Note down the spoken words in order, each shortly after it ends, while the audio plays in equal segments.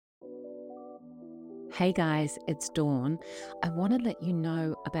Hey guys, it's Dawn. I want to let you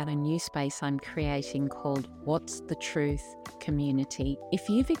know about a new space I'm creating called What's the Truth Community. If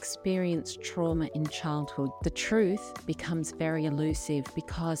you've experienced trauma in childhood, the truth becomes very elusive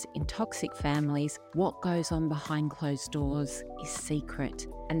because in toxic families, what goes on behind closed doors is secret.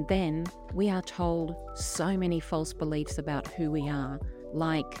 And then we are told so many false beliefs about who we are.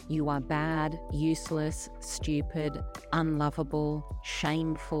 Like you are bad, useless, stupid, unlovable,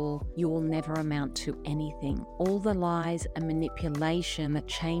 shameful, you will never amount to anything. All the lies and manipulation that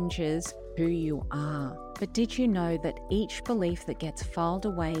changes who you are. But did you know that each belief that gets filed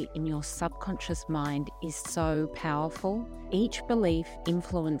away in your subconscious mind is so powerful? Each belief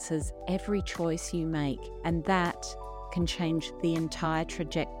influences every choice you make, and that can change the entire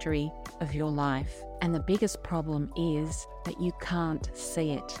trajectory of your life. And the biggest problem is that you can't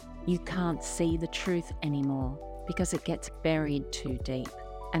see it. You can't see the truth anymore because it gets buried too deep.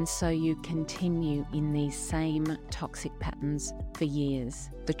 And so you continue in these same toxic patterns for years.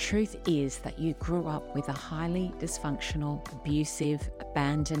 The truth is that you grew up with a highly dysfunctional, abusive,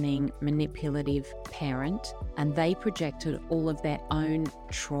 abandoning, manipulative parent, and they projected all of their own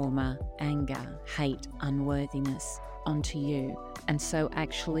trauma, anger, hate, unworthiness onto you. And so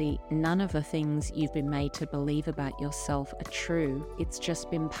actually none of the things you've been made to believe about yourself are true. It's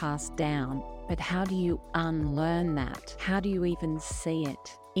just been passed down. But how do you unlearn that? How do you even see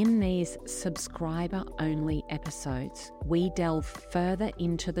it? In these subscriber-only episodes, we delve further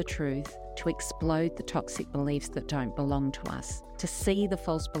into the truth to explode the toxic beliefs that don't belong to us, to see the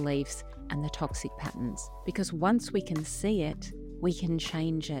false beliefs and the toxic patterns. Because once we can see it, we can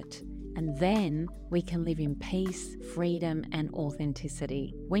change it. And then we can live in peace, freedom, and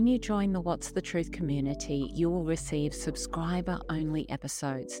authenticity. When you join the What's the Truth community, you will receive subscriber-only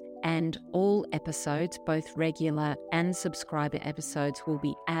episodes. And all episodes, both regular and subscriber episodes, will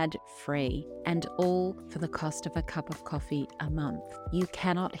be ad-free, and all for the cost of a cup of coffee a month. You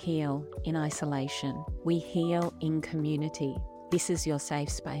cannot heal in isolation. We heal in community. This is your safe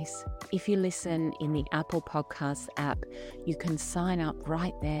space. If you listen in the Apple Podcasts app, you can sign up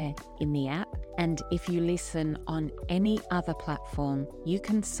right there in the app. And if you listen on any other platform, you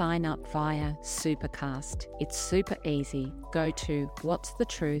can sign up via Supercast. It's super easy. Go to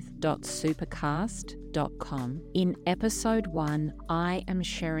whatsthetruth.supercast.com. In episode 1, I am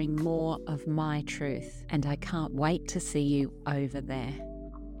sharing more of my truth, and I can't wait to see you over there.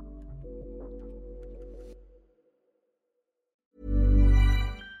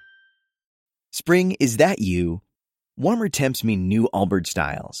 Spring, is that you? Warmer temps mean new Allbirds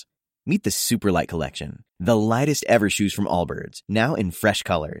styles. Meet the Superlight Collection, the lightest ever shoes from Allbirds, now in fresh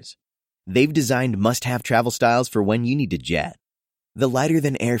colors. They've designed must-have travel styles for when you need to jet. The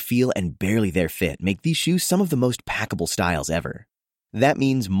lighter-than-air feel and barely-there fit make these shoes some of the most packable styles ever. That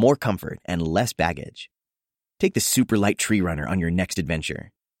means more comfort and less baggage. Take the Superlight Tree Runner on your next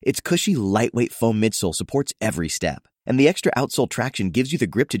adventure. Its cushy, lightweight foam midsole supports every step, and the extra outsole traction gives you the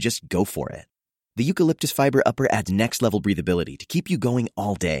grip to just go for it. The eucalyptus fiber upper adds next-level breathability to keep you going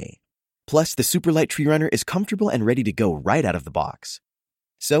all day. Plus, the Superlight Tree Runner is comfortable and ready to go right out of the box.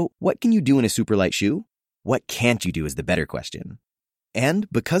 So, what can you do in a Superlight shoe? What can't you do is the better question. And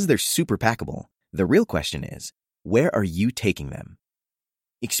because they're super packable, the real question is, where are you taking them?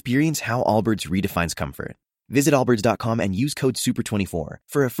 Experience how Allbirds redefines comfort. Visit allbirds.com and use code SUPER24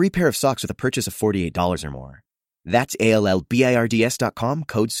 for a free pair of socks with a purchase of $48 or more. That's ALLBIRDS.com,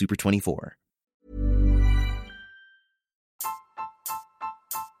 code SUPER24.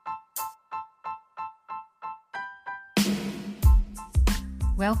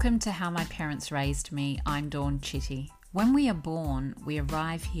 Welcome to How My Parents Raised Me. I'm Dawn Chitty. When we are born, we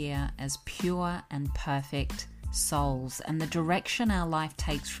arrive here as pure and perfect souls, and the direction our life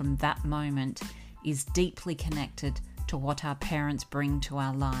takes from that moment is deeply connected to what our parents bring to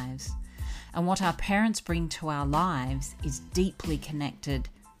our lives. And what our parents bring to our lives is deeply connected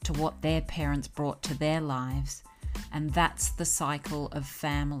to what their parents brought to their lives. And that's the cycle of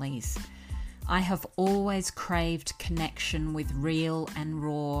families. I have always craved connection with real and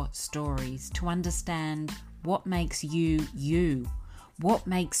raw stories to understand what makes you you, what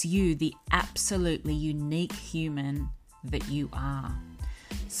makes you the absolutely unique human that you are.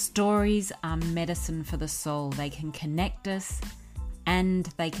 Stories are medicine for the soul. They can connect us and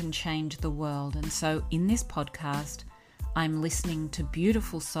they can change the world. And so in this podcast, I'm listening to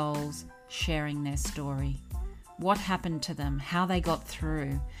beautiful souls sharing their story. What happened to them, how they got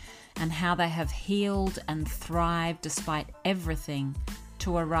through, and how they have healed and thrived despite everything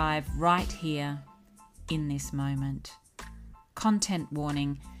to arrive right here in this moment. Content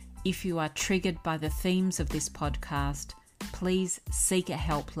warning: if you are triggered by the themes of this podcast, please seek a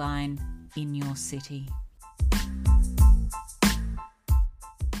helpline in your city.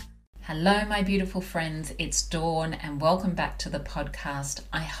 Hello, my beautiful friends. It's Dawn and welcome back to the podcast.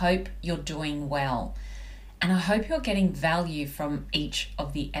 I hope you're doing well and I hope you're getting value from each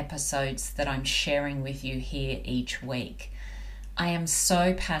of the episodes that I'm sharing with you here each week. I am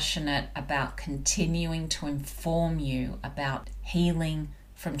so passionate about continuing to inform you about healing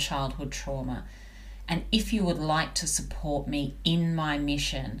from childhood trauma. And if you would like to support me in my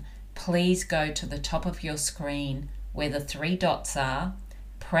mission, please go to the top of your screen where the 3 dots are.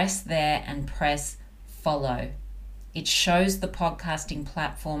 Press there and press follow. It shows the podcasting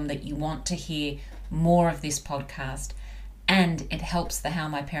platform that you want to hear more of this podcast, and it helps the How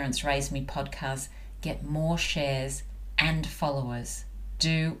My Parents Raised Me podcast get more shares and followers.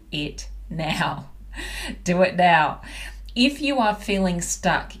 Do it now. Do it now. If you are feeling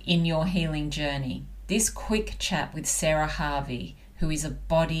stuck in your healing journey, this quick chat with Sarah Harvey, who is a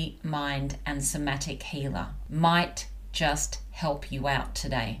body, mind, and somatic healer, might just help you out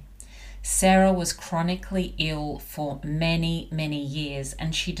today. Sarah was chronically ill for many, many years,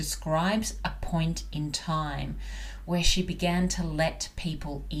 and she describes a point in time where she began to let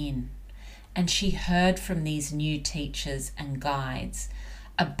people in. And she heard from these new teachers and guides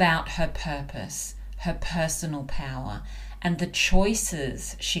about her purpose, her personal power, and the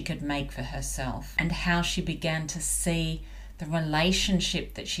choices she could make for herself, and how she began to see the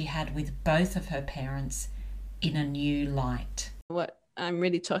relationship that she had with both of her parents in a new light. What I'm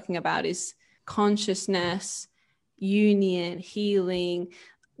really talking about is consciousness, union, healing.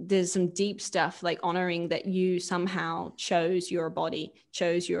 There's some deep stuff like honoring that you somehow chose your body,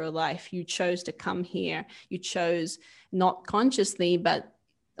 chose your life. You chose to come here. You chose not consciously, but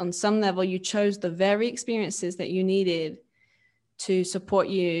on some level, you chose the very experiences that you needed to support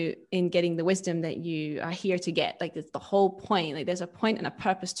you in getting the wisdom that you are here to get. Like, it's the whole point. Like, there's a point and a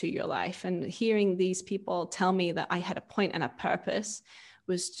purpose to your life. And hearing these people tell me that I had a point and a purpose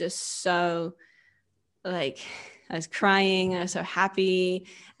was just so, like, I was crying. I was so happy.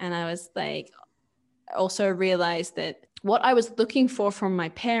 And I was like, also realized that what I was looking for from my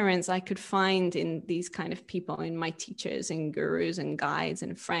parents, I could find in these kind of people, in my teachers and gurus and guides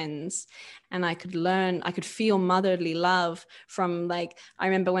and friends. And I could learn, I could feel motherly love from, like, I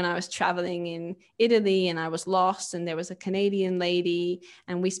remember when I was traveling in Italy and I was lost, and there was a Canadian lady,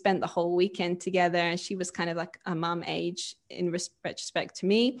 and we spent the whole weekend together, and she was kind of like a mom age in retrospect to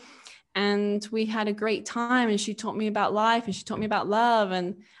me. And we had a great time, and she taught me about life, and she taught me about love,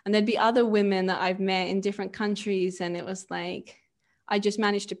 and there'd be other women that I've met in different countries, and it was like I just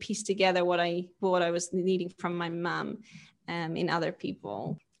managed to piece together what I was needing from my mom in other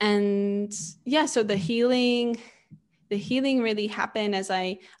people. And yeah, so the healing really happened as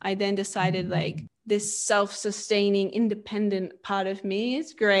I then decided, like, this self-sustaining, independent part of me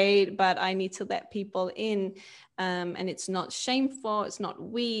is great, but I need to let people in. And it's not shameful, it's not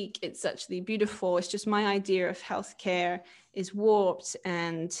weak, it's actually beautiful. It's just my idea of healthcare is warped,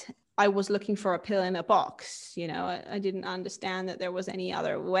 and I was looking for a pill in a box. You know, I didn't understand that there was any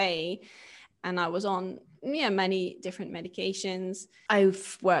other way. And I was on many different medications.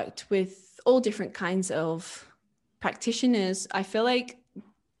 I've worked with all different kinds of practitioners. I feel like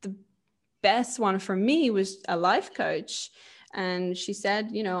the best one for me was a life coach. And she said,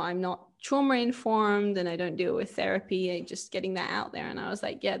 you know, I'm not trauma informed and I don't deal with therapy, just getting that out there. And I was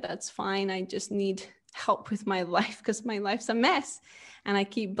like, yeah, that's fine. I just need help with my life because my life's a mess. And I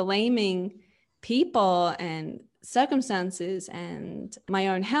keep blaming people and circumstances and my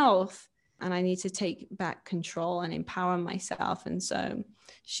own health. And I need to take back control and empower myself. And so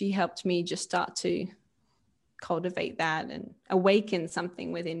she helped me just start to cultivate that and awaken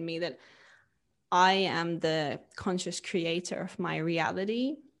something within me that I am the conscious creator of my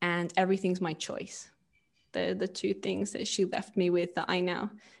reality and everything's my choice. The 2 things that she left me with that I now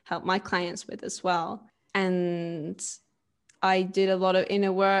help my clients with as well. And I did a lot of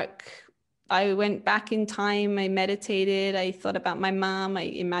inner work. I went back in time, I meditated, I thought about my mom, I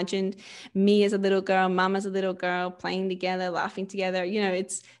imagined me as a little girl, mom as a little girl, playing together, laughing together. You know,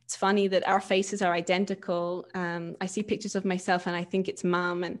 it's funny that our faces are identical. I see pictures of myself and I think it's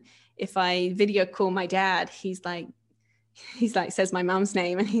mom. And if I video call my dad, he's like, says my mom's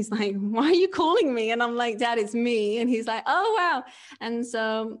name and he's like, why are you calling me? And I'm like, Dad, it's me. And he's like, oh, wow. And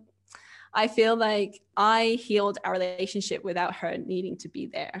so I feel like I healed our relationship without her needing to be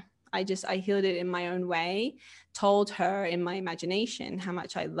there. I healed it in my own way, told her in my imagination how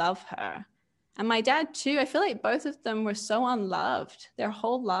much I love her. And my dad too, I feel like both of them were so unloved their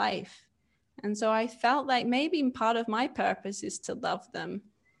whole life. And so I felt like maybe part of my purpose is to love them,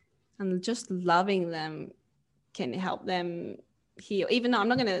 and just loving them can help them heal, even though I'm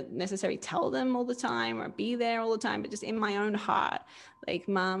not going to necessarily tell them all the time or be there all the time, but just in my own heart, like,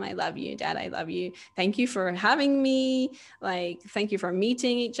 Mom, I love you. Dad, I love you. Thank you for having me. Like, thank you for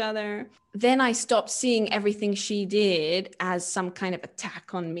meeting each other. Then I stopped seeing everything she did as some kind of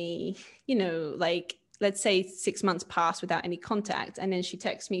attack on me, you know, like, let's say 6 months passed without any contact. And then she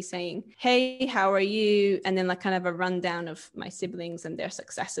texts me saying, hey, how are you? And then like kind of a rundown of my siblings and their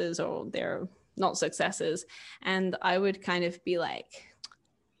successes or their not successes. And I would kind of be like,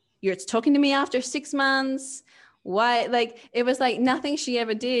 you're talking to me after 6 months? Why? Like, it was like nothing she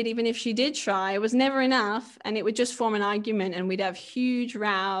ever did, even if she did try, it was never enough. And it would just form an argument and we'd have huge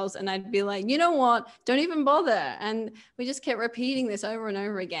rows. And I'd be like, you know what? Don't even bother. And we just kept repeating this over and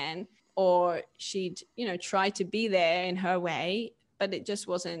over again. Or she'd, you know, try to be there in her way, but it just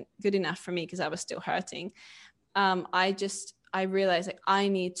wasn't good enough for me because I was still hurting. I realized like I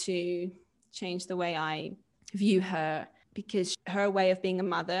need to change the way I view her, because her way of being a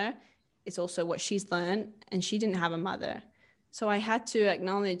mother is also what she's learned, and she didn't have a mother. So I had to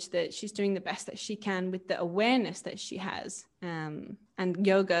acknowledge that she's doing the best that she can with the awareness that she has. And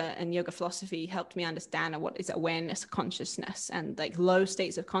yoga and yoga philosophy helped me understand what is awareness, consciousness, and like low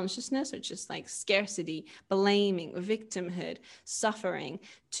states of consciousness, which is like scarcity, blaming, victimhood, suffering,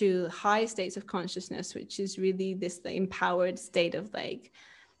 to high states of consciousness, which is really this the empowered state of like,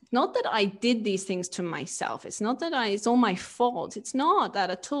 not that I did these things to myself. It's not that it's all my fault. It's not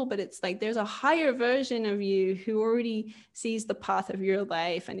that at all, but it's like there's a higher version of you who already sees the path of your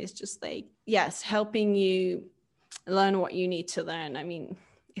life and is just like, yes, helping you learn what you need to learn. I mean,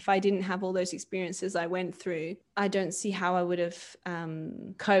 if I didn't have all those experiences I went through, I don't see how I would have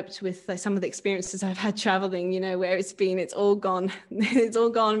coped with like, some of the experiences I've had traveling, you know, where it's all gone, it's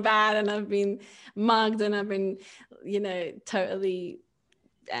all gone bad, and I've been mugged, and I've been, you know, totally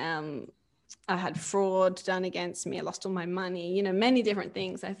I had fraud done against me. I lost all my money, you know, many different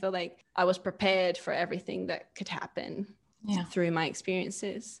things. I feel like I was prepared for everything that could happen through my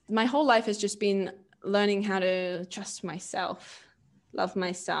experiences. My whole life has just been learning how to trust myself, love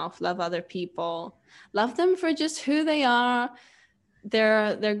other people, love them for just who they are,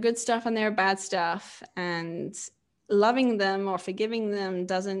 their good stuff and their bad stuff. And loving them or forgiving them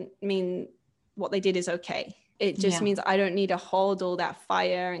doesn't mean what they did is okay. It just means I don't need to hold all that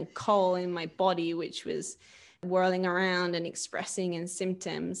fire and coal in my body, which was whirling around and expressing in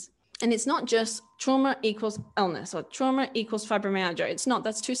symptoms. And it's not just trauma equals illness or trauma equals fibromyalgia. It's not,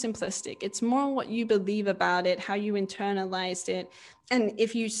 that's too simplistic. It's more what you believe about it, how you internalized it. And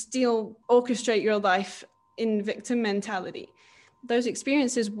if you still orchestrate your life in victim mentality, those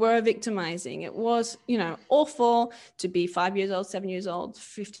experiences were victimizing. It was, you know, awful to be 5 years old, 7 years old,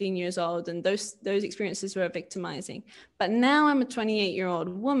 15 years old. And those experiences were victimizing. But now I'm a 28-year-old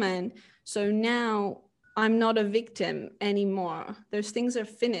woman. So now I'm not a victim anymore. Those things are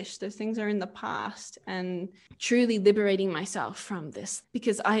finished. Those things are in the past, and truly liberating myself from this,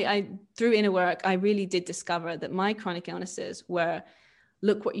 because I through inner work, I really did discover that my chronic illnesses were,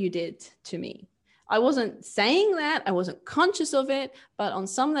 look what you did to me. I wasn't saying that, I wasn't conscious of it, but on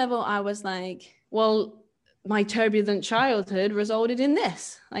some level I was like, well, my turbulent childhood resulted in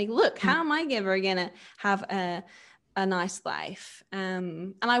this. Like, look, how am I ever gonna have a nice life?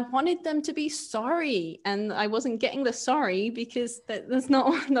 And I wanted them to be sorry, and I wasn't getting the sorry because that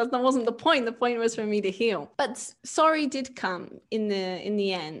wasn't the point. The point was for me to heal. But sorry did come in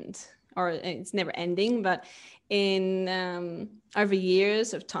the end, or it's never ending, but in over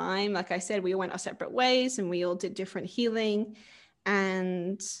years of time, like I said, we went our separate ways and we all did different healing.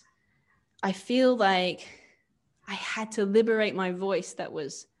 And I feel like I had to liberate my voice that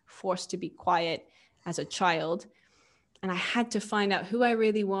was forced to be quiet as a child. And I had to find out who I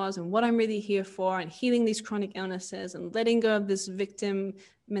really was and what I'm really here for, and healing these chronic illnesses and letting go of this victim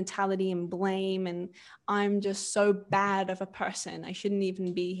mentality and blame. And I'm just so bad of a person, I shouldn't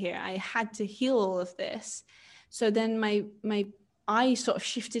even be here. I had to heal all of this. So then I sort of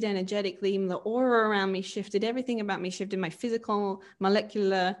shifted energetically, the aura around me shifted, everything about me shifted, my physical,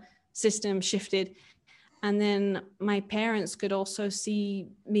 molecular system shifted. And then my parents could also see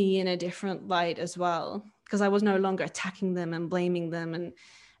me in a different light as well, because I was no longer attacking them and blaming them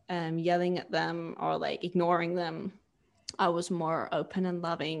and yelling at them or like ignoring them. I was more open and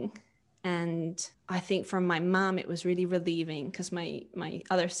loving. And I think from my mom, it was really relieving, because my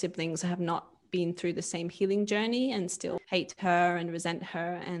other siblings have not been through the same healing journey and still hate her and resent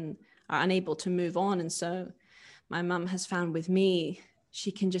her and are unable to move on. And so my mom has found with me,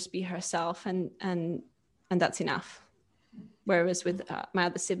 she can just be herself, and that's enough. Whereas with my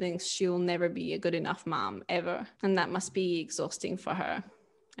other siblings, she'll never be a good enough mom ever. And that must be exhausting for her.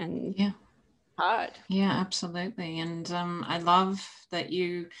 And hard. Yeah, absolutely. And I love that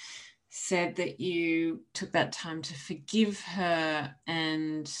you said that you took that time to forgive her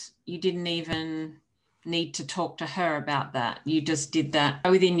and you didn't even need to talk to her about that. You just did that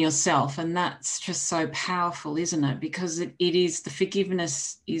within yourself. And that's just so powerful, isn't it? Because it is, the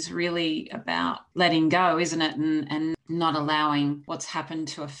forgiveness is really about letting go, isn't it? And not allowing what's happened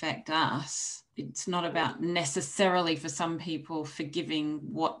to affect us. It's not about necessarily, for some people, forgiving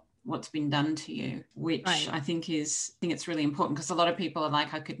what's been done to you, which Right. I think it's really important, because a lot of people are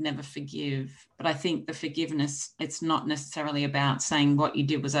like, I could never forgive. But I think the forgiveness, it's not necessarily about saying what you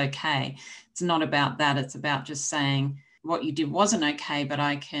did was okay. It's not about that. It's about just saying what you did wasn't okay, but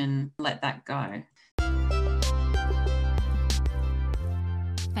I can let that go.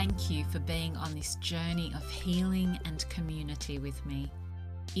 Thank you for being on this journey of healing and community with me.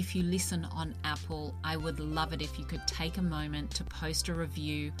 If you listen on Apple, I would love it if you could take a moment to post a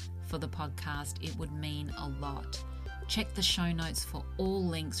review for the podcast. It would mean a lot. Check the show notes for all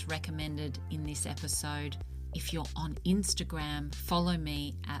links recommended in this episode. If you're on Instagram, follow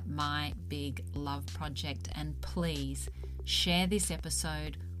me at My Big Love Project, and please share this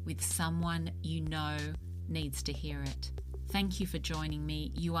episode with someone you know needs to hear it. Thank you for joining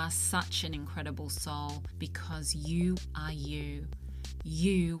me. You are such an incredible soul, because you are you.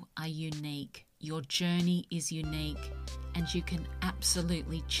 You are unique. Your journey is unique, and you can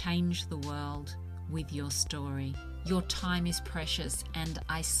absolutely change the world with your story. Your time is precious, and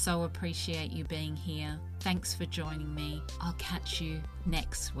I so appreciate you being here. Thanks for joining me. I'll catch you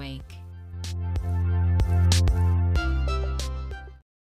next week.